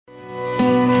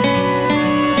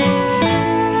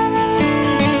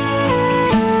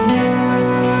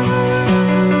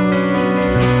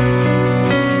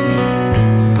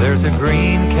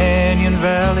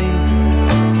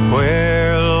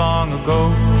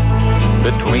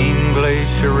between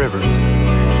glacier rivers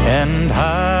and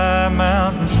high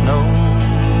mountain snow.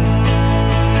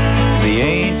 The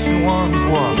ancient ones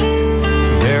walked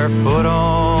barefoot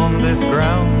on this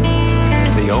ground.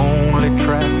 The only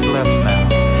tracks left now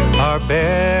are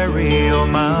burial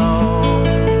mounds.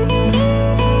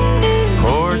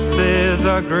 Horses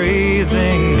are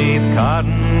grazing 'neath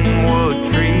cottonwood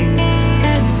trees.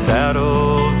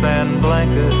 Saddles and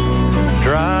blankets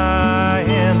dry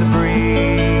in the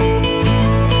breeze.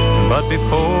 But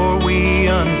before we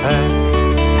unpack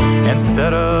and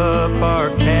set up our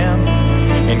camp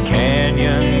in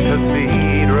Canyon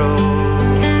Cathedral,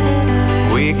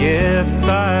 we give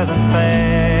silent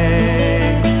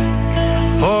thanks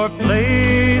for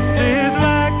places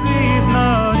like these.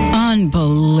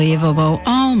 Unbelievable.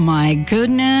 Oh my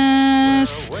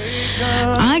goodness.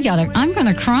 I'm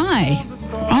gonna cry.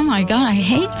 Oh my God, I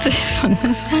hate this one.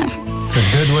 It's a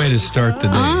good way to start the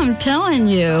day. I'm telling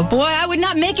you. Boy, I would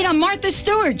not make it a Martha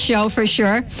Stewart show for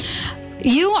sure.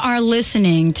 You are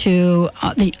listening to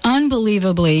the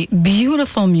unbelievably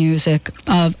beautiful music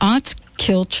of Otz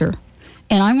Kilcher.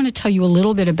 And I'm going to tell you a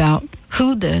little bit about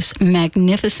who this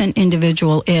magnificent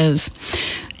individual is.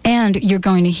 And you're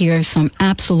going to hear some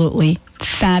absolutely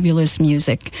fabulous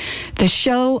music. The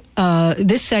show,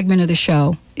 this segment of the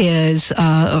show is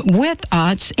with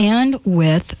Otz and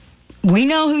with, we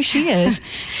know who she is,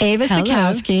 Ava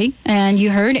Sikowski. And you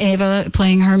heard Ava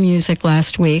playing her music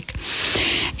last week.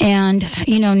 And,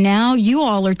 you know, now you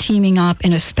all are teaming up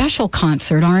in a special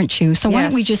concert, aren't you? So why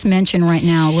don't we just mention right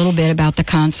now a little bit about the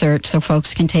concert so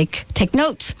folks can take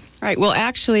notes? Right. Well,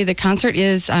 actually, the concert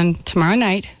is on tomorrow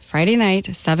night, Friday night,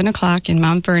 7 o'clock in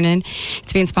Mount Vernon.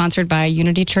 It's being sponsored by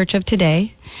Unity Church of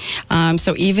Today.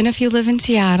 So even if you live in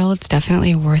Seattle, it's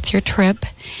definitely worth your trip.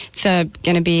 It's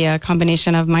going to be a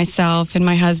combination of myself and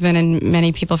my husband, and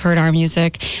many people have heard our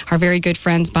music. Our very good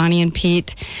friends, Bonnie and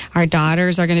Pete. Our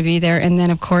daughters are going to be there. And then,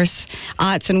 of course,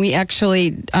 Otz. And we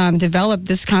actually developed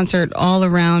this concert all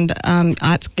around.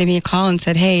 Otz gave me a call and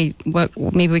said, hey,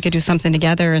 maybe we could do something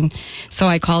together. And so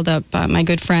I called up my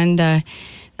good friend,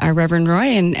 our Reverend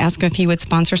Roy, and asked him if he would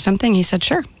sponsor something. He said,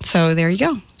 sure. So there you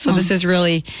go. So this is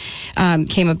really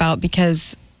came about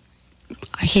because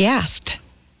he asked.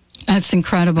 That's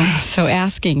incredible. So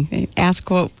ask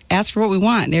for what we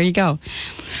want. There you go.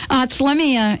 So let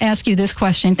me ask you this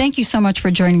question. Thank you so much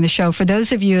for joining the show. For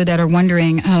those of you that are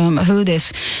wondering who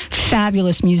this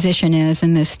fabulous musician is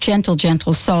and this gentle,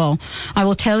 gentle soul, I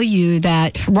will tell you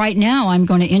that right now I'm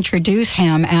going to introduce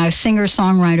him as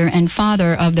singer-songwriter and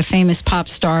father of the famous pop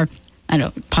star. I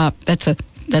don't pop.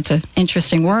 That's an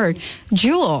interesting word,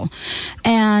 Jewel.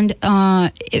 And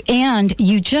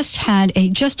you just had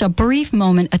a brief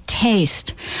moment, a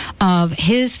taste of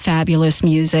his fabulous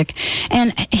music.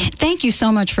 And thank you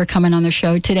so much for coming on the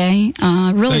show today.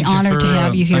 Really honored to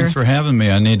have you here. Thanks for having me.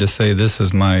 I need to say this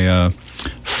is my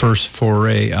first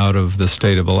foray out of the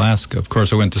state of Alaska. Of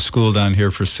course, I went to school down here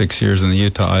for 6 years in the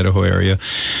Utah-Idaho area,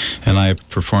 and I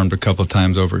performed a couple of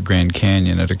times over at Grand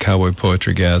Canyon at a cowboy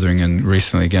poetry gathering, and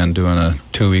recently again doing a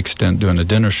 2-week stint doing a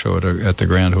dinner show at the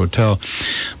Grand Hotel.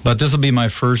 But this will be my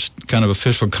first kind of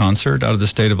official concert out of the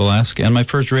state of Alaska and my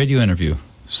first radio interview.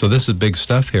 So this is big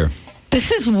stuff here.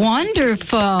 This is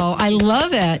wonderful. I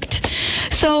love it.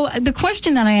 So the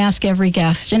question that I ask every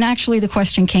guest, and actually the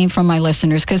question came from my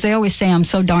listeners because they always say I'm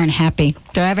so darn happy.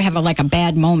 Do I ever have a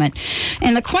bad moment?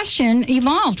 And the question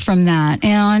evolved from that,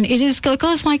 and it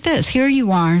goes like this. Here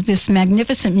you are, this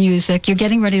magnificent music. You're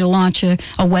getting ready to launch a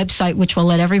website which will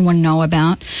let everyone know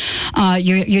about.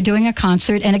 You're doing a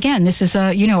concert, and again, this is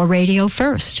a radio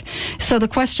first. So the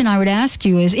question I would ask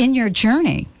you is, in your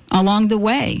journey along the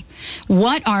way,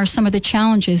 what are some of the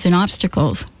challenges and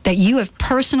obstacles that you have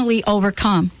personally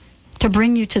overcome to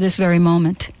bring you to this very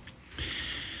moment?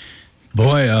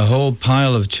 Boy, a whole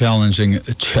pile of challenging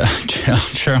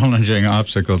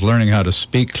obstacles. Learning how to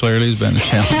speak clearly has been a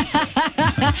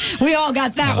challenge. We all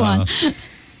got that one.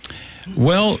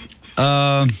 Well,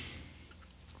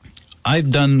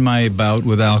 I've done my bout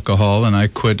with alcohol, and I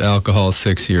quit alcohol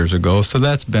 6 years ago. So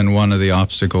that's been one of the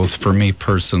obstacles for me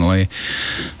personally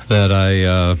that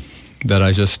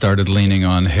I just started leaning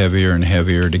on heavier and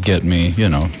heavier to get me,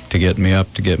 to get me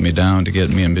up, to get me down, to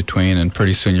get me in between. And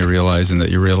pretty soon you're realizing that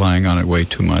you're relying on it way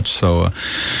too much. So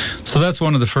that's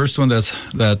one of the first ones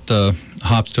that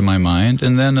hops to my mind.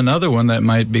 And then another one that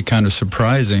might be kind of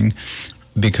surprising,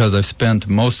 because I've spent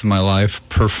most of my life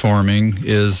performing,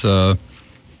 is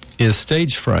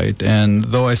stage fright. And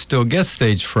though I still get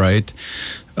stage fright,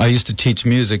 I used to teach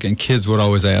music, and kids would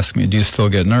always ask me, do you still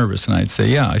get nervous? And I'd say,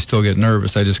 yeah, I still get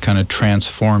nervous. I just kind of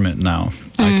transform it now.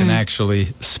 I can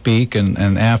actually speak, and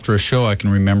after a show, I can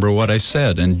remember what I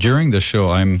said. And during the show,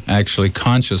 I'm actually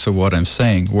conscious of what I'm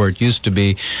saying, where it used to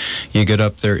be, you get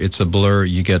up there, it's a blur,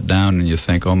 you get down, and you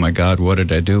think, oh, my God, what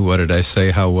did I do? What did I say?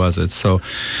 How was it? So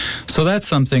that's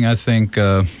something I think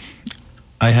I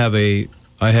have a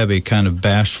kind of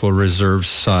bashful, reserved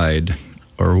side,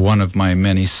 or one of my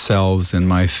many selves in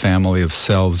my family of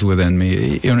selves within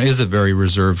me, is a very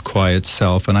reserved, quiet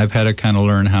self, and I've had to kind of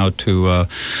learn how to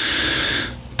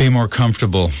be more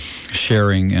comfortable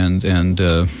sharing, and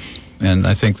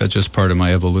I think that's just part of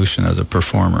my evolution as a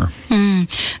performer.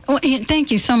 Well,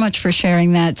 thank you so much for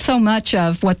sharing that. So much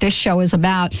of what this show is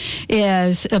about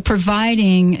is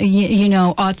providing,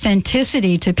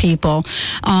 authenticity to people,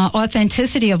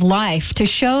 authenticity of life, to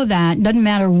show that doesn't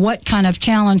matter what kind of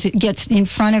challenge it gets in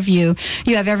front of you,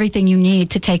 you have everything you need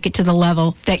to take it to the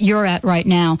level that you're at right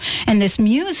now. And this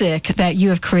music that you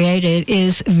have created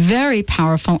is very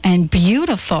powerful and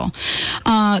beautiful.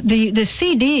 The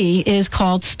CD is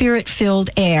called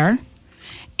Spirit-Filled Air.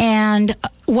 And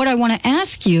what I want to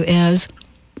ask you is,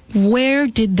 where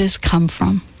did this come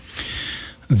from?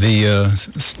 The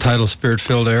title,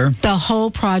 Spirit-Filled Air? The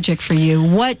whole project for you.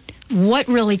 What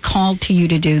really called to you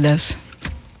to do this?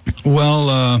 Well,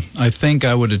 I think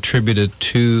I would attribute it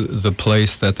to the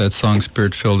place that song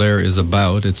Spirit-Filled Air is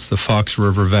about. It's the Fox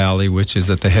River Valley, which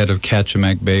is at the head of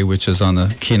Kachemak Bay, which is on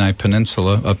the Kenai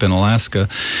Peninsula up in Alaska.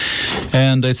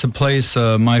 And it's a place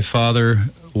my father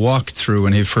walked through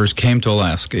when he first came to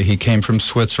Alaska. He came from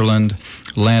Switzerland,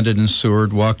 landed in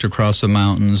Seward, walked across the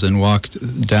mountains, and walked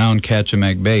down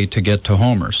Kachemak Bay to get to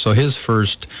Homer. So his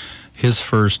first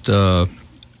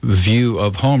view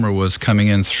of Homer was coming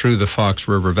in through the Fox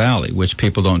River Valley, which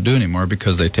people don't do anymore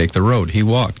because they take the road. He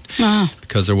walked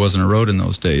because there wasn't a road in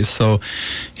those days. So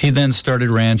he then started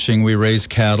ranching. We raised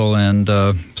cattle, and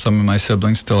some of my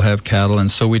siblings still have cattle, and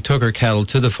so we took our cattle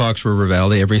to the Fox River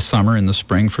Valley every summer, in the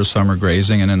spring for summer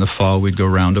grazing, and in the fall we'd go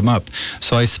round them up.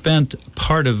 So I spent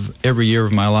part of every year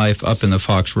of my life up in the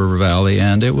Fox River Valley,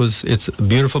 and it's a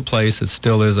beautiful place. It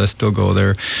still is. I still go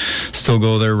there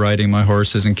riding my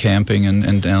horses and camping,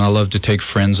 and I love to take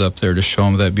friends up there to show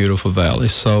them that beautiful valley.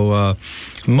 So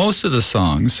many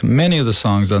of the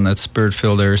songs on that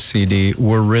Spirit-Filled Air CD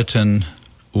were written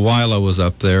while I was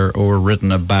up there, or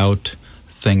written about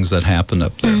things that happened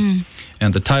up there.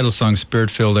 And the title song,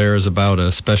 Spirit-Filled Air, is about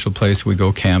a special place we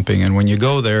go camping. And when you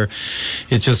go there,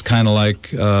 it's just kind of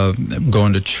like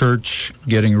going to church,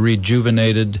 getting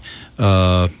rejuvenated,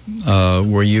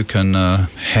 where you can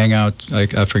hang out.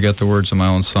 I forget the words of my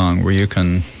own song, where you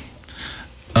can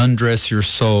undress your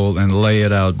soul and lay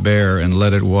it out bare and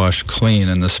let it wash clean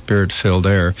in the Spirit-Filled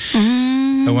Air.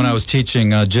 And when I was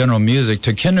teaching general music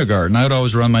to kindergarten, I would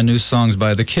always run my new songs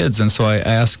by the kids, and so I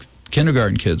asked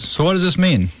kindergarten kids, so what does this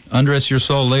mean? Undress your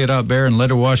soul, lay it out bare, and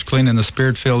let it wash clean in the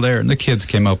Spirit-Filled Air. And the kids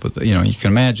came up with, you can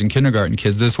imagine kindergarten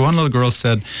kids. This one little girl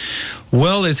said,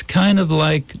 well, it's kind of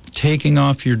like taking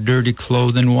off your dirty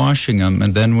clothes and washing them,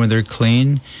 and then when they're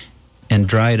clean and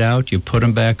dried out, you put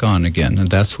them back on again. And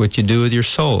that's what you do with your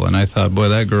soul. And I thought, boy,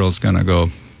 that girl's going to go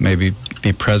maybe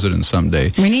be president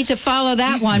someday. We need to follow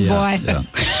that one, boy. Yeah.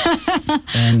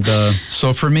 And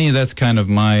so for me, that's kind of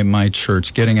my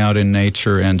church, getting out in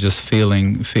nature and just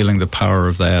feeling the power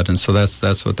of that. And so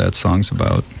that's what that song's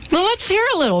about. Well, let's hear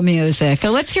a little music.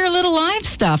 Let's hear a little live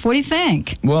stuff. What do you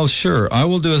think? Well, sure. I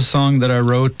will do a song that I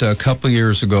wrote a couple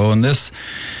years ago, and this...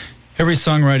 Every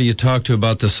songwriter you talk to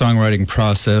about the songwriting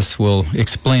process will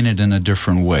explain it in a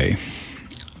different way.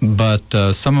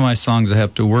 But some of my songs I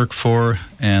have to work for,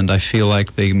 and I feel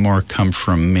like they more come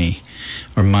from me,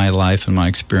 or my life and my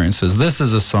experiences. This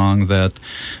is a song that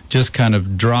just kind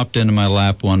of dropped into my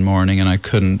lap one morning, and I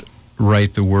couldn't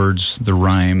write the words, the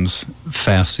rhymes,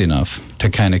 fast enough to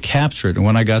kind of capture it. And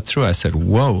when I got through, I said,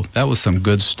 whoa, that was some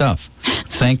good stuff.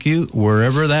 Thank you,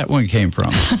 wherever that one came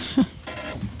from.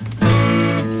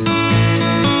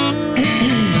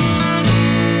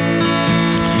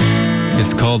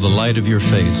 It's called The Light of Your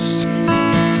Face.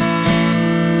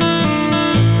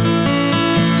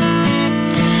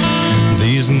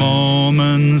 These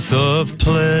moments of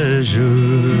pleasure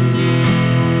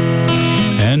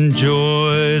and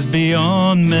joys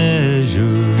beyond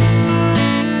measure,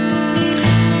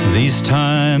 these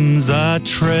times I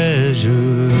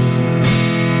treasure.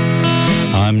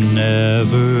 I'm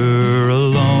never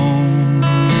alone.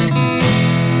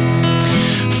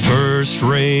 First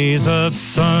rays of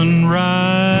sunrise,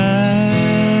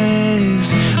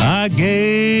 I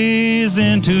gaze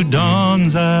into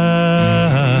dawn's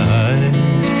eyes,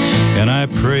 and I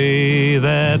pray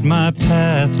that my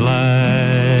path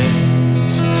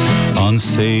lies on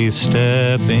safe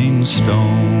stepping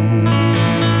stones.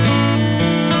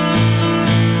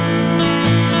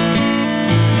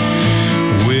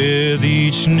 With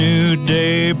each new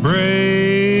day break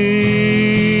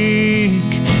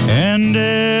and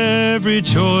every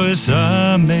choice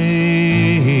I make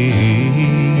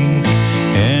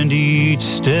and each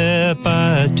step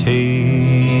I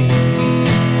take,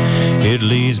 it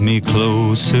leads me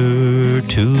closer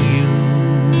to you.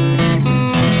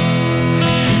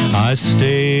 I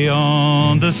stay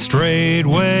on the straight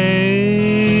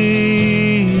way,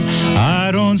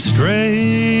 I don't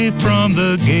stray from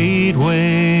the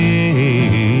gateway.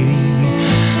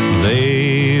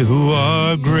 They who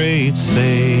are great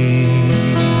say,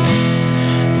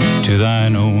 to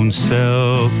thine own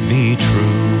self be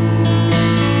true.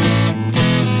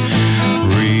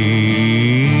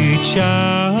 Reach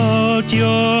out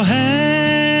your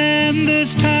hand,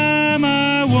 this time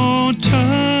I won't turn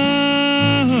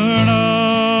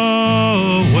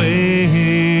away.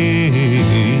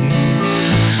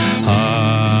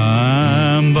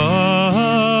 I'm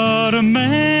but a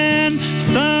man,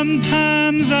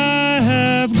 sometimes I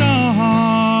have gone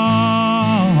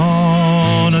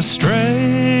astray.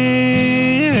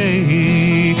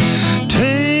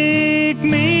 Take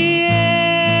me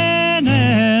in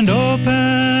and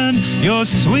open your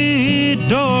sweet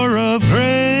door of grace.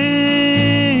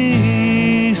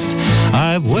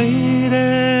 I've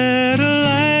waited a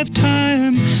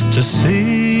lifetime to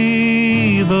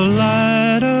see the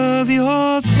light of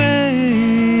your face.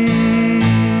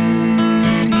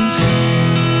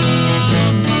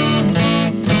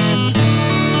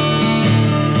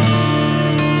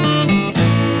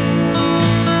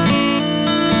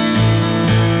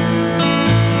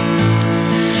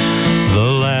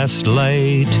 The last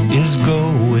light is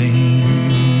going,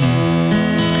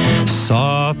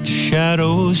 soft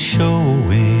shadows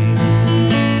showing,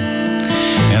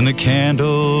 and the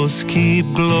candles keep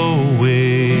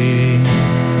glowing.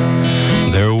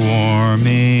 They're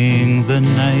warming the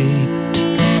night,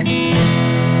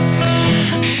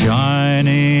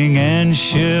 shining and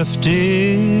shifting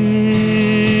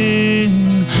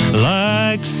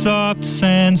like soft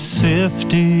sand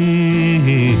sifting,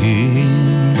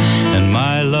 and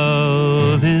my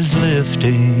love is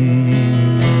lifting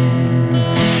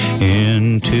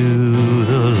into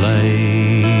the light.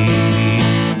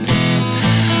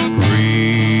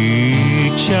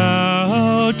 Reach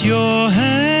out your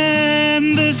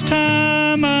hand, this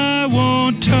time I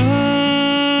won't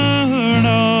turn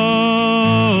away.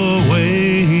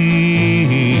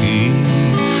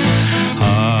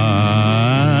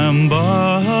 I'm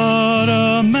but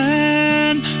a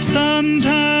man,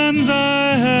 sometimes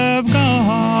I have gone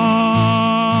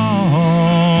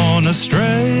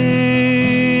astray.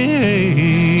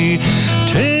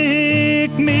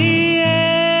 Take me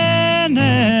in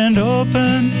and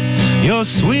open your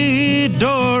sweet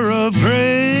door of grace.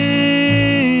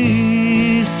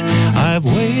 I've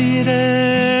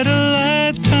waited a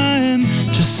lifetime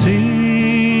to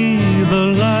see the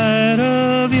light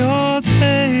of your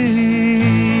face.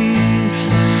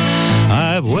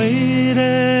 I've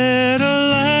waited a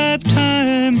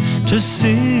lifetime to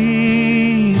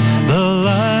see the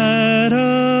light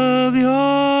of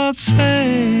your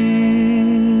face.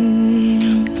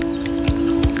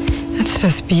 That's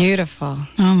just beautiful.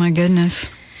 Oh, my goodness.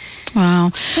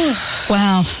 Wow.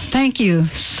 Wow. Thank you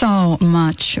so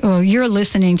much. Oh, you're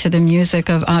listening to the music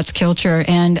of Otz Kilcher,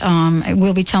 and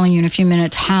we'll be telling you in a few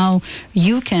minutes how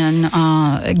you can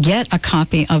get a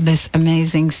copy of this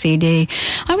amazing CD.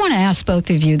 I want to ask both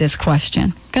of you this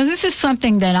question, because this is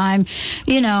something that I'm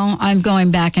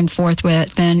going back and forth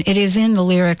with, and it is in the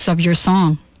lyrics of your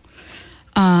song.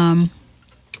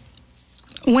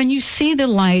 When you see the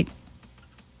light,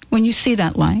 when you see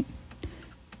that light,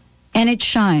 and it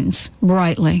shines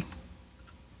brightly,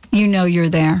 you know you're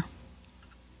there.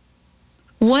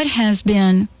 What has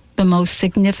been the most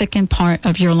significant part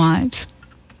of your lives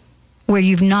where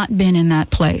you've not been in that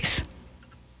place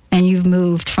and you've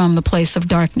moved from the place of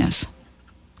darkness?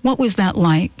 What was that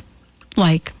like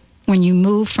when you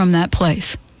moved from that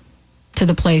place to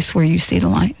the place where you see the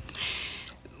light?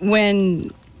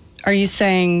 Are you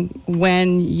saying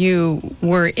when you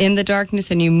were in the darkness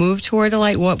and you moved toward the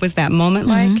light, what was that moment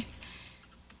like?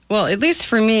 Well, at least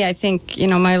for me, I think,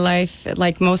 my life,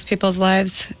 like most people's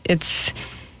lives,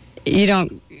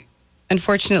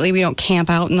 unfortunately, we don't camp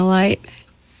out in the light.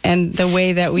 And the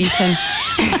way that we can,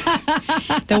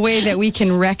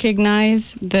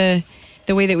 recognize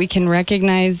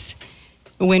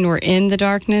when we're in the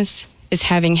darkness is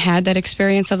having had that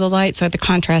experience of the light, so the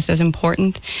contrast is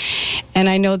important. And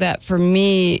I know that for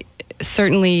me,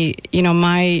 certainly,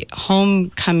 my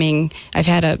homecoming, I've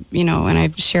had and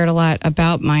I've shared a lot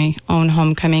about my own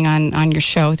homecoming on your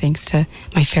show, thanks to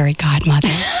my fairy godmother,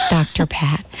 Dr.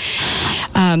 Pat.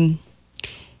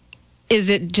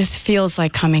 It just feels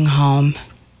like coming home,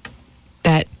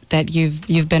 that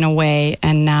you've been away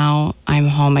and now I'm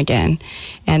home again.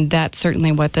 And that's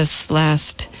certainly what this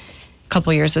last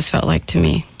couple years has felt like to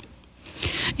me.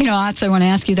 Otz, I want to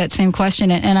ask you that same question,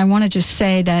 and I want to just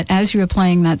say that as you were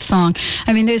playing that song,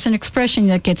 I mean, there's an expression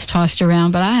that gets tossed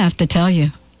around, but I have to tell you,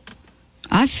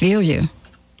 I feel you.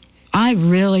 I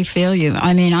really feel you.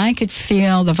 I mean, I could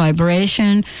feel the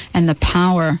vibration and the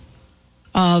power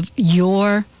of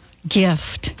your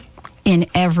gift in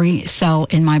every cell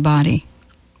in my body.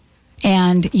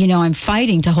 And, I'm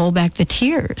fighting to hold back the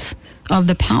tears of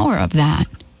the power of that.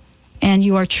 And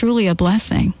you are truly a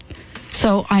blessing.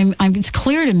 So it's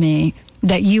clear to me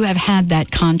that you have had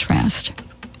that contrast.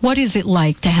 What is it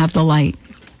like to have the light?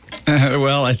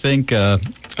 Well, I think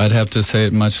I'd have to say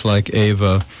it much like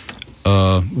Ava,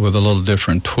 with a little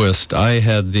different twist. I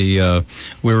had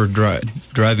we were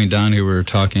driving down here, we were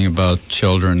talking about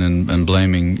children and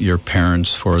blaming your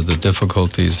parents for the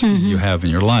difficulties you have in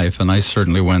your life. And I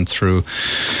certainly went through,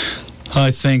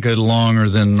 I think, a longer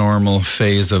than normal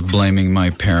phase of blaming my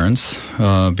parents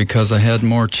because I had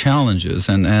more challenges.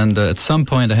 And at some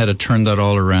point I had to turn that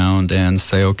all around and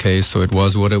say, okay, so it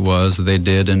was what it was. They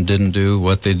did and didn't do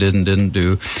what they did and didn't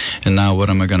do. And now what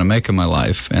am I going to make of my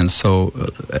life? And so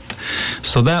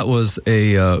that was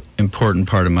a important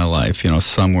part of my life,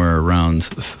 somewhere around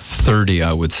 30,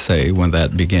 I would say, when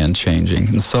that began changing.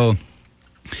 And so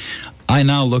I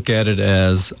now look at it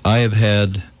as I have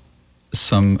had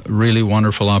some really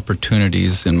wonderful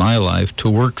opportunities in my life to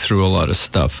work through a lot of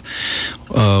stuff.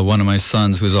 One of my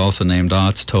sons, who's also named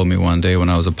Otz, told me one day when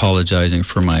I was apologizing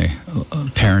for my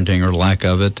parenting or lack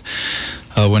of it,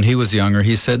 when he was younger,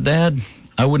 he said, "Dad,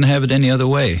 I wouldn't have it any other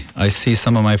way. I see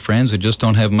some of my friends who just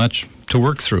don't have much to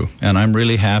work through, and I'm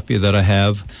really happy that I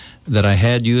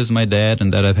had you as my dad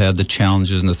and that I've had the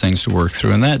challenges and the things to work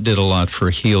through." And that did a lot for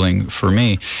healing for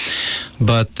me.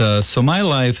 But so my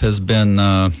life has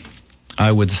been I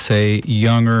would say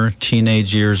younger,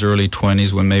 teenage years, early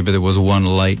 20s, when maybe there was one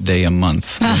light day a month,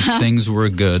 when things were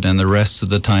good and the rest of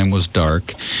the time was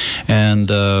dark.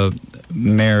 And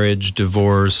marriage,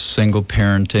 divorce, single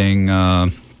parenting,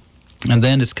 and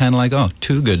then it's kind of like,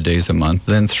 2 good days a month,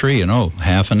 then 3, and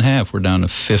half and half. We're down to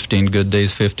 15 good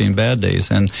days, 15 bad days.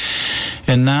 And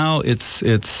now it's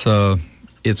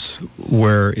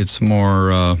where it's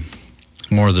more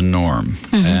the norm.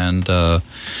 And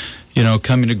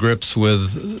coming to grips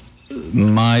with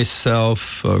myself,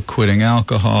 quitting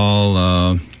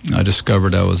alcohol. I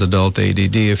discovered I was adult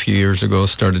ADD a few years ago,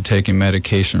 started taking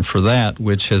medication for that,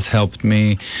 which has helped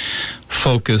me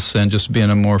focus and just be in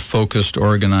a more focused,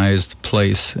 organized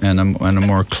place and a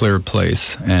more clear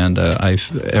place. And I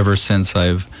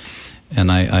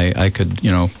could,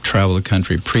 travel the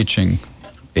country preaching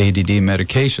ADD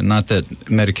medication. Not that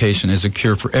medication is a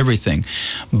cure for everything,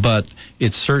 but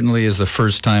it certainly is the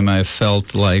first time I've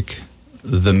felt like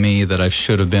the me that I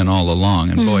should have been all along.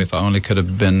 And boy, if I only could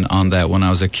have been on that when I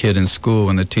was a kid in school,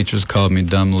 when the teachers called me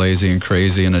dumb, lazy, and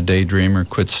crazy, and a daydreamer,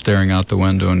 quit staring out the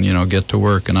window and, get to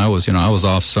work. And I was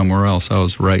off somewhere else. I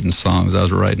was writing songs. I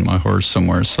was riding my horse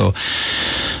somewhere. So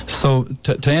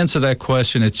to answer that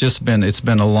question, it's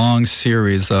been a long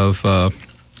series of,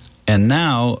 and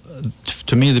now,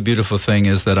 to me, the beautiful thing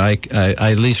is that I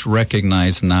at least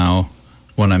recognize now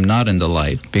when I'm not in the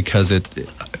light, because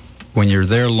when you're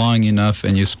there long enough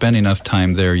and you spend enough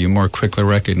time there, you more quickly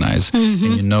recognize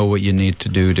and you know what you need to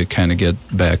do to kind of get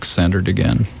back centered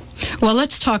again. Well,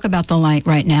 let's talk about the light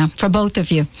right now for both of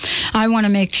you. I want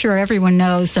to make sure everyone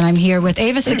knows that I'm here with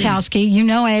Ava Sikowski. You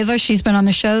know Ava. She's been on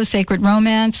the show, Sacred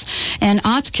Romance, and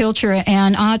Otz Kilcher.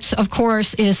 And Otz, of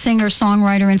course, is singer,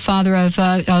 songwriter, and father of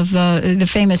the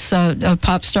famous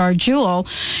pop star Jewel.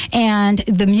 And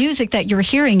the music that you're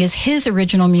hearing is his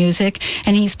original music,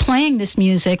 and he's playing this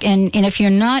music. And if you're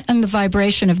not in the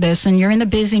vibration of this and you're in the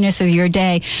busyness of your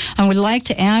day, I would like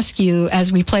to ask you,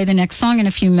 as we play the next song in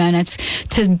a few minutes,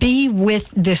 to be with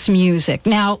this music.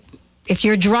 Now, if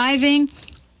you're driving,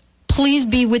 please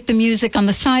be with the music on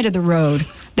the side of the road.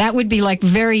 That would be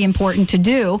very important to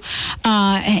do.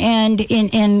 And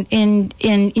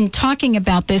in talking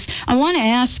about this, I want to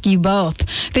ask you both,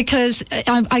 because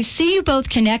I see you both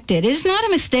connected. It is not a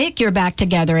mistake you're back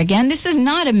together again. This is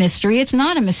not a mystery. It's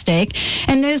not a mistake.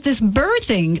 And there's this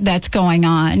birthing that's going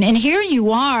on. And here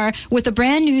you are with a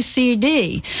brand new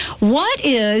CD. What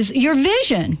is your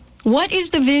vision What is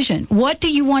the vision? What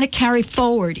do you want to carry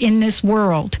forward in this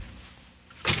world?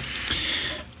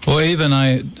 Well, Ava and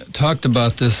I talked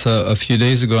about this a few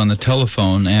days ago on the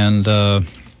telephone, and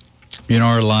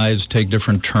our lives take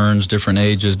different turns, different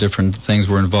ages, different things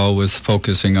we're involved with,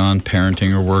 focusing on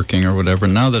parenting or working or whatever.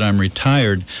 Now that I'm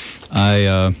retired,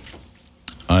 I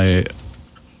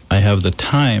have the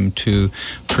time to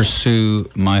pursue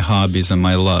my hobbies and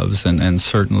my loves, and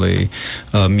certainly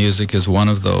music is one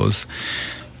of those.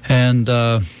 And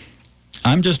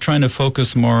I'm just trying to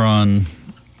focus more on,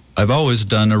 I've always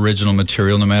done original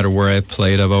material no matter where I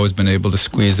played. I've always been able to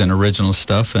squeeze in original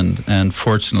stuff, and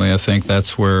fortunately I think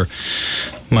that's where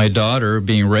my daughter,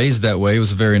 being raised that way, it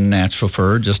was very natural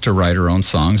for her just to write her own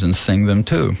songs and sing them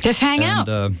too. Just hang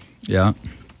out. Yeah.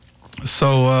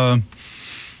 So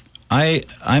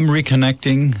I'm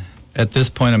reconnecting at this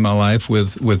point in my life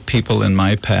with people in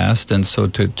my past, and so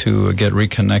to get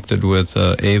reconnected with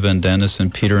Ava and Dennis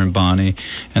and Peter and Bonnie,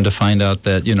 and to find out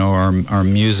that our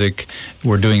music,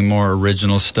 we're doing more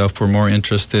original stuff. We're more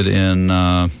interested in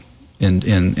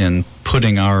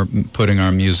putting our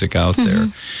music out there.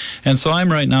 And so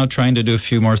I'm right now trying to do a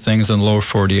few more things in Lower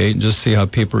 48 and just see how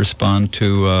people respond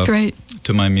to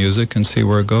my music and see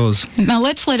where it goes. Now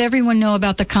let's let everyone know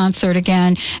about the concert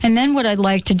again. And then what I'd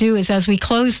like to do is, as we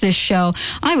close this show,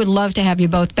 I would love to have you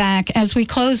both back as we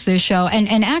close this show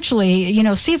and actually,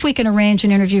 see if we can arrange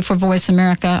an interview for Voice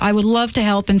America. I would love to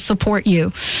help and support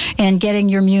you in getting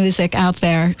your music out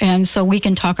there, and so we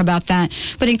can talk about that.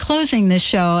 But in closing this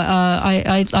show,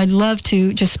 I'd love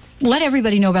to just let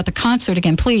everybody know about the concert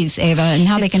again, please, Ava, and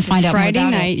how they can find out more about it.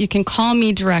 Friday night. You can call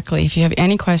me directly if you have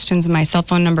any questions. My cell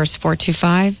phone number is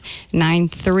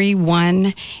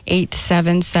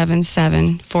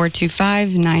 425-931-8777.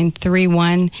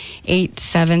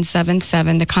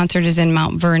 425-931-8777. The concert is in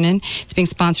Mount Vernon. It's being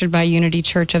sponsored by Unity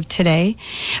Church of Today.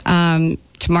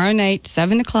 Tomorrow night,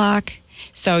 7 o'clock.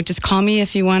 So just call me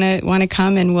if you want to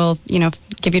come, and we'll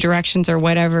give you directions or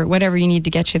whatever you need to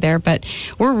get you there. But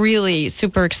we're really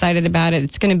super excited about it.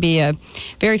 It's going to be a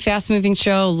very fast-moving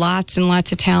show, lots and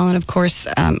lots of talent. Of course,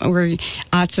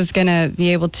 Otz is going to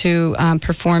be able to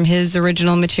perform his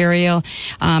original material.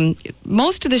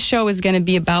 Most of the show is going to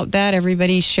be about that.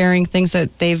 Everybody's sharing things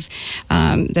that they've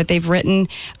written.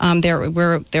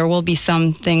 There will be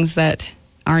some things that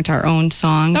aren't our own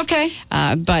songs. Okay.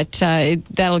 But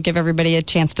that'll give everybody a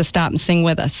chance to stop and sing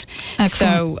with us.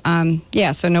 Excellent.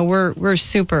 So, we're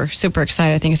super, super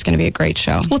excited. I think it's going to be a great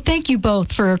show. Well, thank you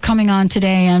both for coming on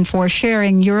today and for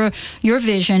sharing your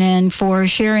vision and for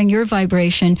sharing your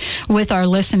vibration with our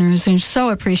listeners. I'm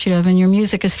so appreciative, and your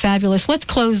music is fabulous. Let's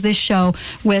close this show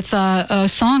with a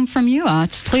song from you,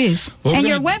 Otz, please. Well, and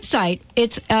your website,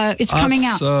 it's coming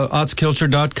out.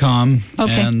 OtzKilcher.com.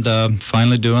 Okay. And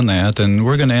finally doing that.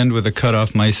 And we're going to end with a cut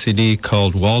off my CD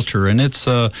called Walter, and it's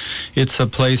a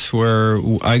place where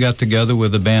I got together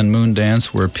with the band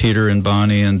Moondance, where Peter and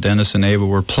Bonnie and Dennis and Ava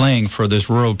were playing for this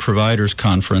World Providers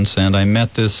Conference, and I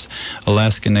met this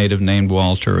Alaska native named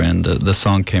Walter, and the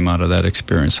song came out of that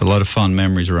experience. A lot of fond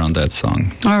memories around that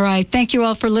song. All right. Thank you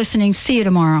all for listening. See you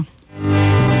tomorrow.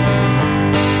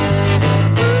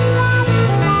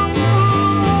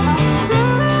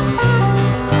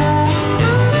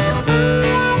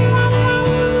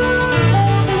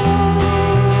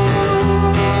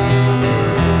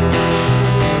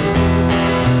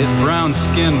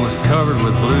 Skin was covered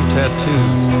with blue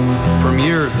tattoos from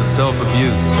years of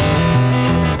self-abuse.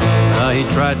 He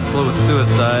tried slow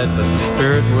suicide, but the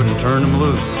spirit wouldn't turn him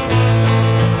loose.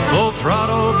 Full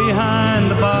throttle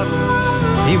behind the bottle,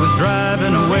 he was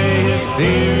driving away his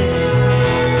fears.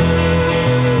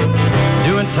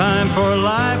 Doing time for a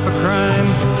life of crime,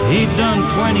 he'd done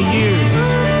 20 years.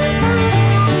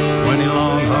 20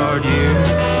 long, hard years.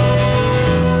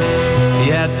 He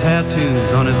had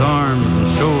tattoos on his arms and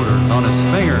shoulders, on his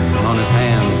fingers, and on his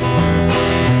hands.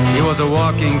 He was a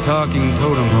walking, talking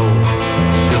totem pole,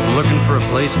 just looking for a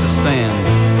place to stand.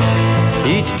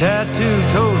 Each tattoo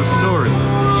told a story,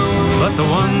 but the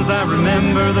ones I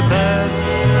remember the best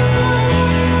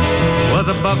was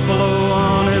a buffalo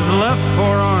on his left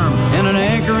forearm